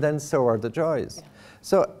shared, and then so are the joys. Yeah.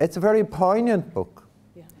 So it's a very poignant book.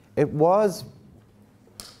 Yeah. It was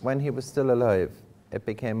when he was still alive. It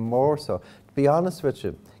became more so. To be honest with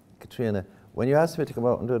you, Catriona, when you asked me to come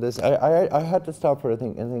out and do this, I had to stop for a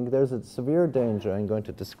thing and think there's a severe danger I'm going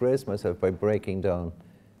to disgrace myself by breaking down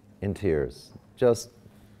in tears, just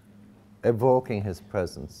evoking his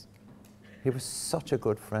presence. He was such a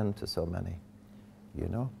good friend to so many, you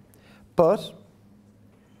know. But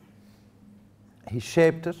he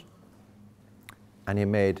shaped it, and he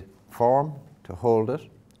made form to hold it,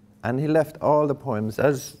 and he left all the poems,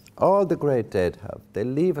 as all the great dead have. They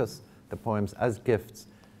leave us the poems as gifts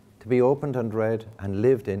to be opened and read and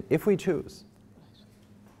lived in, if we choose.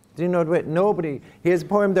 Do you know, nobody, he has a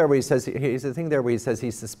poem there where he says, he has a thing there where he says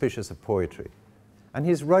he's suspicious of poetry. And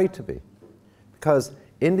he's right to be. Because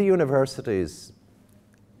in the universities,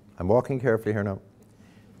 I'm walking carefully here now,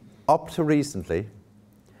 up to recently,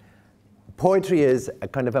 poetry is a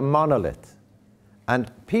kind of a monolith.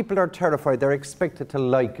 And people are terrified, they're expected to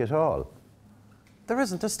like it all. There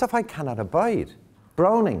isn't. There's stuff I cannot abide.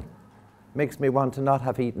 Browning makes me want to not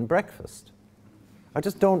have eaten breakfast. I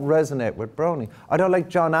just don't resonate with Browning. I don't like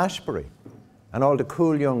John Ashbery. And all the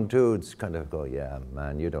cool young dudes kind of go, yeah,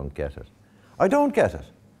 man, you don't get it. I don't get it.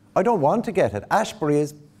 I don't want to get it. Ashbery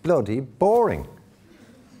is bloody boring.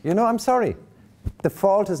 You know, I'm sorry. The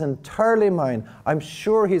fault is entirely mine. I'm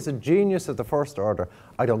sure he's a genius of the first order.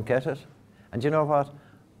 I don't get it. And you know what?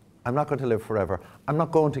 I'm not going to live forever. I'm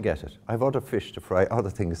not going to get it. I have other fish to fry, other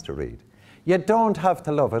things to read. You don't have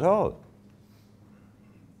to love it all.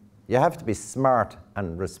 You have to be smart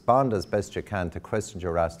and respond as best you can to questions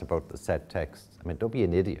you're asked about the set texts. I mean, don't be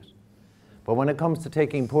an idiot. But when it comes to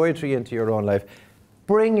taking poetry into your own life,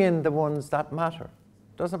 bring in the ones that matter.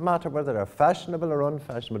 Doesn't matter whether they're fashionable or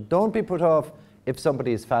unfashionable. Don't be put off if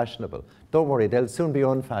somebody is fashionable. Don't worry, they'll soon be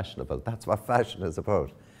unfashionable. That's what fashion is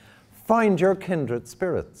about. Find your kindred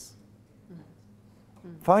spirits.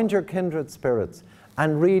 Find your kindred spirits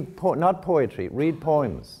and read, not poetry, read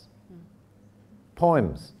poems.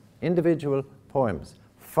 Poems, individual poems.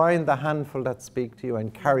 Find the handful that speak to you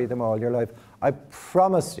and carry them all your life. I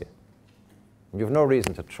promise you, you have no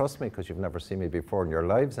reason to trust me because you've never seen me before in your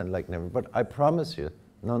lives and like never, but I promise you,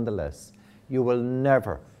 nonetheless, you will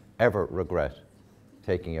never, ever regret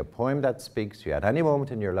taking a poem that speaks to you at any moment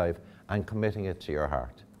in your life and committing it to your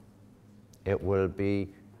heart. It will be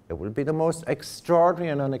the most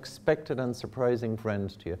extraordinary and unexpected and surprising friend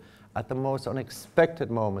to you at the most unexpected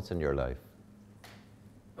moments in your life.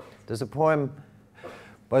 There's a poem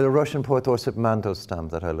by the Russian poet Osip Mandelstam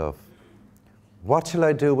that I love. What shall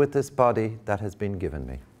I do with this body that has been given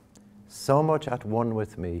me? So much at one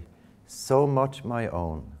with me, so much my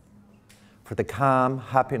own. For the calm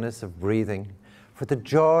happiness of breathing, for the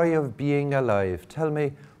joy of being alive, tell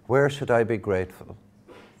me, where should I be grateful?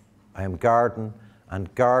 I am garden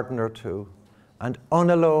and gardener too, and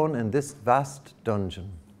unalone in this vast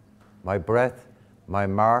dungeon. My breath, my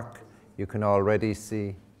mark, you can already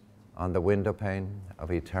see on the window pane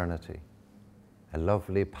of eternity. A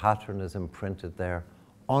lovely pattern is imprinted there,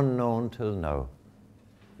 unknown till now.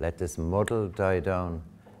 Let this muddle die down,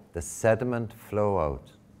 the sediment flow out.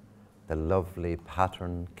 The lovely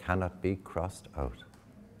pattern cannot be crossed out.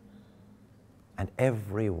 And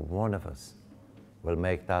every one of us will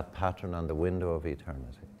make that pattern on the window of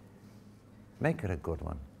eternity. Make it a good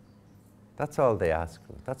one. That's all they ask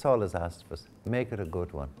for. That's all is asked of us. Make it a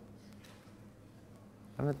good one.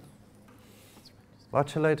 I mean, what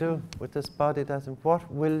shall I do with this body that isn't?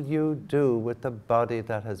 What will you do with the body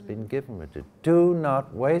that has been given with you? Do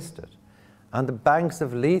not waste it. On the banks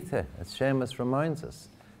of Lethe, as Seamus reminds us,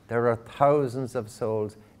 there are thousands of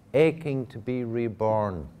souls aching to be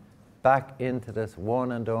reborn back into this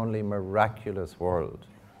one and only miraculous world.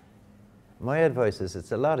 My advice is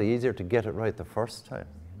it's a lot easier to get it right the first time,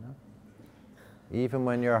 you know? Even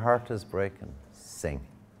when your heart is breaking, sing.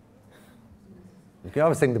 You can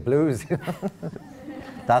always sing the blues, you know?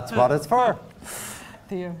 That's what it's for.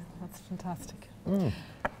 Theo, that's fantastic.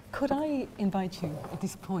 Could I invite you at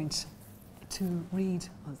this point to read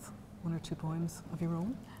us one or two poems of your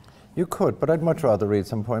own? You could, but I'd much rather read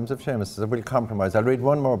some poems of Seamus. We'll compromise. I'll read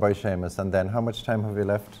one more by Seamus, and then how much time have we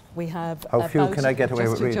left? We have how few can I get away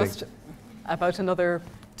with reading? Just about another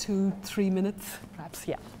 2-3 minutes, perhaps,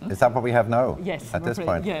 yeah. Is that what we have now? Yes. At this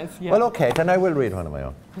point? Yes, yeah. Well, okay, then I will read one of my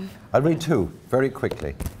own. I'll read two, very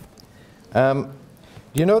quickly.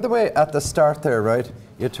 You know the way at the start there, right?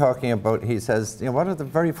 You're talking about, he says, you know, what are the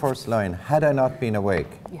very first line? Had I not been awake.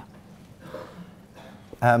 Yeah.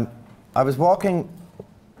 I was walking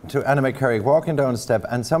to Anna McCarrick, walking down a step,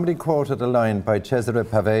 and somebody quoted a line by Cesare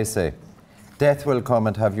Pavese, death will come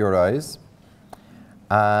and have your eyes.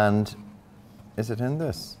 And is it in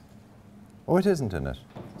this? Oh, it isn't in it.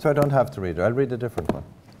 So I don't have to read it. I'll read a different one.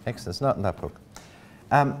 Excellent, it's not in that book.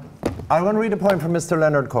 I want to read a poem from Mr.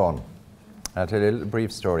 Leonard Cohen. I'll tell you a little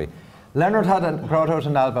brief story. Leonard had brought out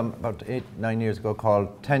an album about 8-9 years ago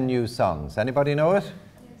called 10 New Songs. Anybody know it?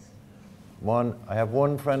 Yes. One, I have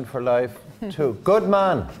one friend for life. Two, good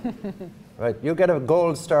man. Right, you get a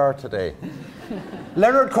gold star today.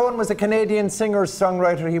 Leonard Cohen was a Canadian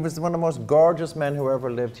singer-songwriter. He was one of the most gorgeous men who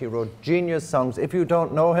ever lived. He wrote genius songs. If you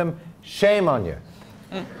don't know him, shame on you.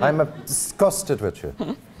 I'm disgusted with you.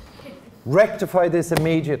 Rectify this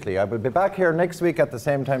immediately. I will be back here next week at the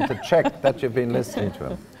same time to check that you've been listening to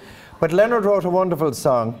him. But Leonard wrote a wonderful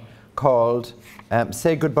song called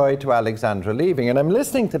Say Goodbye to Alexandra Leaving. And I'm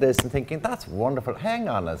listening to this and thinking, that's wonderful. Hang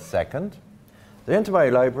on a second. They're into my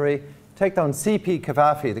library, take down C.P.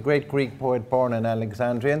 Cavafy, the great Greek poet born in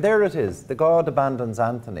Alexandria, and there it is. The god abandons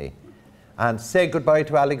Anthony. And say goodbye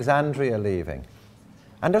to Alexandria leaving.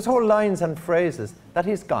 And there's whole lines and phrases that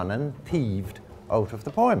he's gone and thieved out of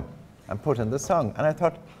the poem and put in the song. And I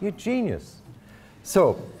thought, you genius.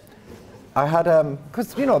 So I had,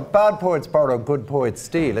 because, you know, bad poets borrow, good poets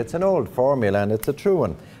steal. It's an old formula and it's a true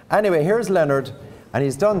one. Anyway, here's Leonard, and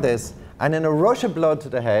he's done this. And in a rush of blood to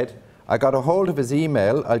the head, I got a hold of his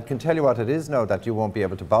email. I can tell you what it is now that you won't be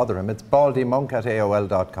able to bother him. It's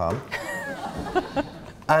baldymonk@aol.com.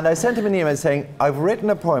 And I sent him an email saying, I've written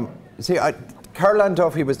a poem. See, Caroline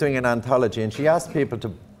Duffy was doing an anthology, and she asked people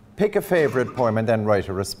to pick a favourite poem and then write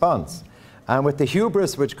a response. And with the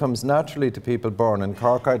hubris which comes naturally to people born in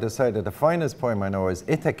Cork, I decided the finest poem I know is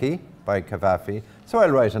Ithaca by Cavafy, so I'll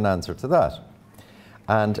write an answer to that.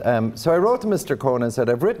 And so I wrote to Mr. Cohen and said,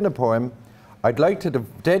 I've written a poem. I'd like to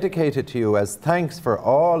dedicate it to you as thanks for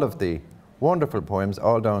all of the wonderful poems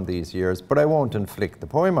all down these years, but I won't inflict the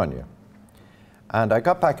poem on you. And I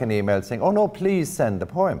got back an email saying, oh no, please send the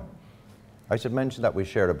poem. I should mention that we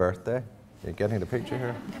share a birthday. You're getting the picture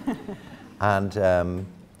here? And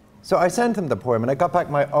so I sent him the poem, and I got back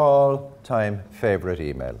my all-time favourite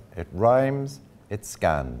email. It rhymes, it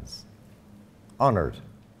scans. Honoured,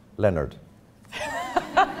 Leonard.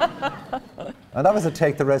 And that was a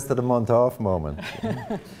take the rest of the month off moment.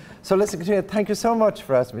 So listen, Catriona, thank you so much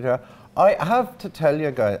for asking me to. I have to tell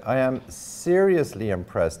you guys, I am seriously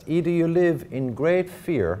impressed. Either you live in great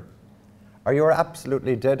fear or you're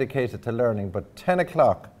absolutely dedicated to learning, but 10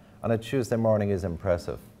 o'clock on a Tuesday morning is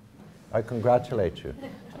impressive. I congratulate you.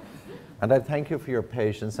 And I thank you for your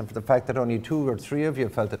patience and for the fact that only 2 or 3 of you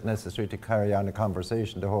felt it necessary to carry on a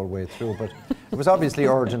conversation the whole way through, but it was obviously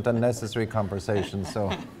urgent and necessary conversation,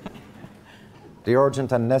 so the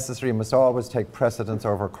urgent and necessary must always take precedence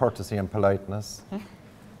over courtesy and politeness.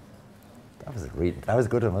 That was a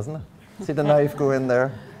good one, wasn't it? See the knife go in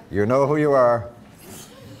there? You know who you are.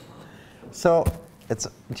 So, do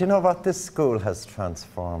you know what? This school has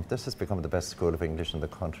transformed. This has become the best school of English in the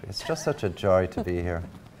country. It's just such a joy to be here.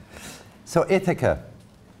 So, Ithaca.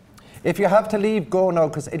 If you have to leave, go now,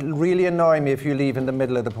 because it'll really annoy me if you leave in the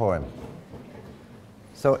middle of the poem.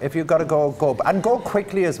 So, if you've got to go, go. And go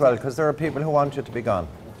quickly as well, because there are people who want you to be gone.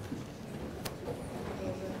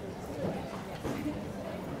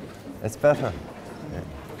 It's better.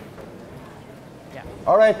 Yeah.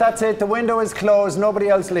 All right, that's it. The window is closed. Nobody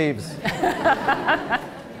else leaves.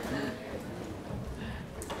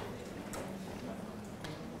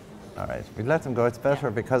 All right, we let them go. It's better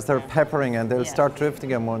because they're peppering and they'll start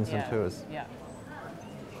drifting in ones and twos. Yeah.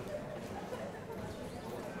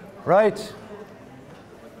 Right.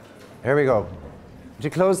 Here we go. Would you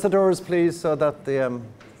close the doors, please, so that the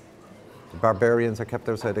barbarians are kept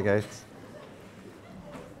outside the gates?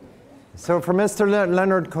 So for Mr.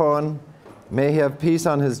 Leonard Cohen, may he have peace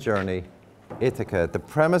on his journey, Ithaca. The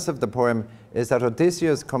premise of the poem is that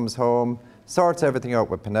Odysseus comes home, sorts everything out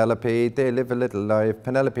with Penelope, they live a little life,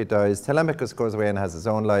 Penelope dies, Telemachus goes away and has his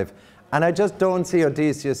own life, and I just don't see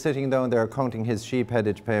Odysseus sitting down there counting his sheep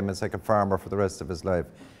headage payments like a farmer for the rest of his life.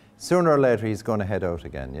 Sooner or later he's going to head out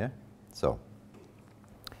again, yeah? So,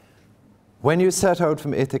 when you set out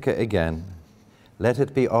from Ithaca again, let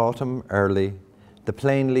it be autumn early, the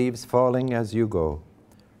plain leaves falling as you go,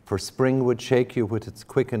 for spring would shake you with its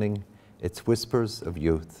quickening, its whispers of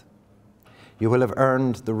youth. You will have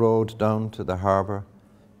earned the road down to the harbour,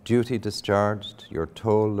 duty discharged, your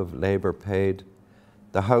toll of labour paid,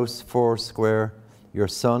 the house 4 square, your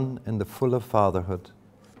son in the full of fatherhood,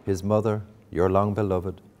 his mother, your long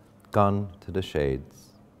beloved, gone to the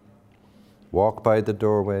shades. Walk by the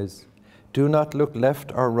doorways. Do not look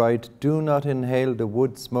left or right. Do not inhale the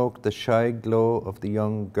wood smoke, the shy glow of the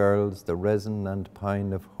young girls, the resin and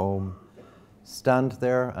pine of home. Stand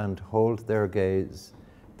there and hold their gaze.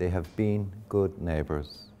 They have been good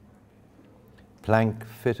neighbours. Plank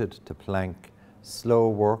fitted to plank, slow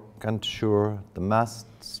work and sure, the mast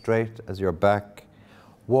straight as your back.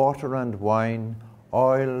 Water and wine,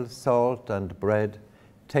 oil, salt and bread.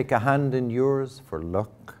 Take a hand in yours for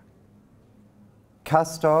luck.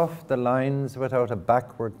 Cast off the lines without a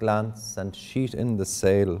backward glance and sheet in the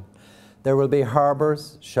sail. There will be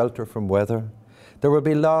harbours, shelter from weather. There will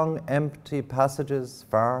be long, empty passages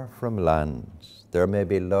far from land. There may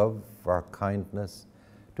be love or kindness.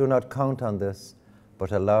 Do not count on this,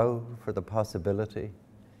 but allow for the possibility.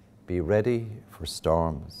 Be ready for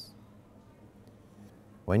storms.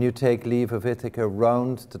 When you take leave of Ithaca,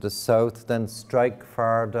 round to the south, then strike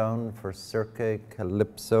far down for Circe,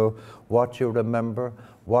 Calypso, what you remember,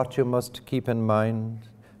 what you must keep in mind.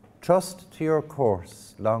 Trust to your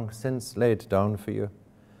course, long since laid down for you.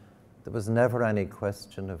 There was never any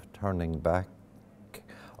question of turning back.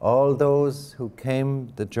 All those who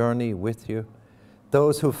came the journey with you,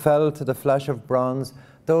 those who fell to the flash of bronze,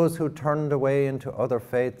 those who turned away into other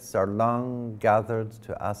faiths are long gathered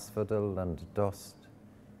to asphodel and dust.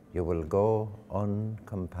 You will go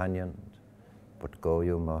uncompanioned, but go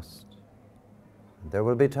you must. There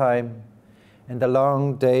will be time in the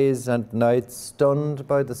long days and nights, stunned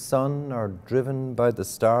by the sun or driven by the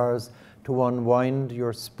stars, to unwind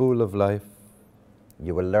your spool of life.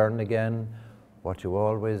 You will learn again what you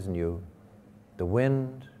always knew. The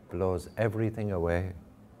wind blows everything away.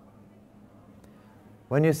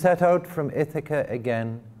 When you set out from Ithaca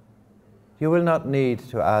again, you will not need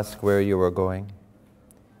to ask where you are going.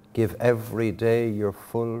 Give every day your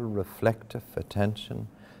full reflective attention,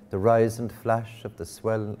 the rise and flash of the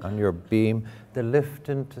swell on your beam, the lift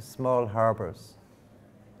into small harbours.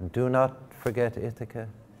 And do not forget Ithaca.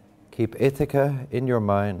 Keep Ithaca in your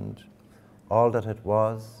mind, all that it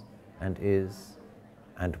was and is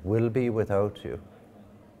and will be without you.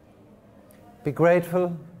 Be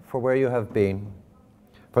grateful for where you have been,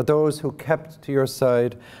 for those who kept to your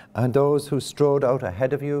side and those who strode out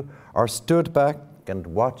ahead of you or stood back and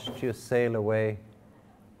watched you sail away.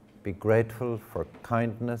 Be grateful for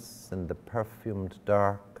kindness in the perfumed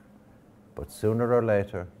dark, but sooner or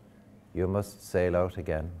later you must sail out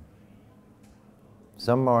again.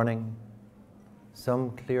 Some morning,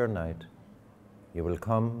 some clear night, you will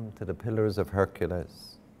come to the Pillars of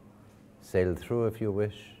Hercules. Sail through if you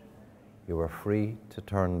wish. You are free to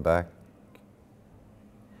turn back.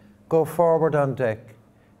 Go forward on deck.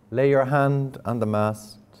 Lay your hand on the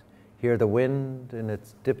mast. Hear the wind in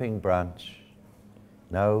its dipping branch.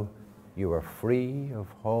 Now you are free of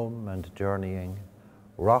home and journeying,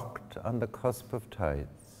 rocked on the cusp of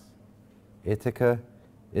tides. Ithaca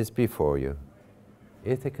is before you.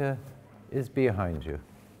 Ithaca is behind you.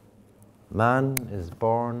 Man is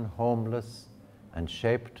born homeless and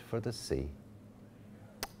shaped for the sea.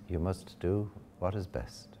 You must do what is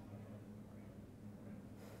best.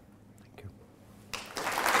 Thank you.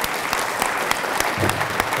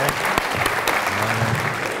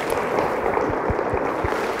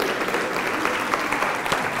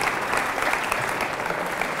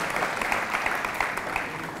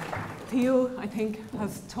 Theo, I think,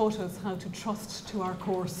 has taught us how to trust to our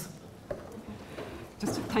course.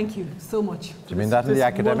 Just thank you so much. Do you mean that in the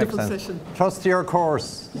academic sense? Session. Trust your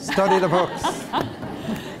course. Study the books.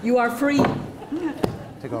 You are free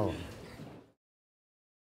to go.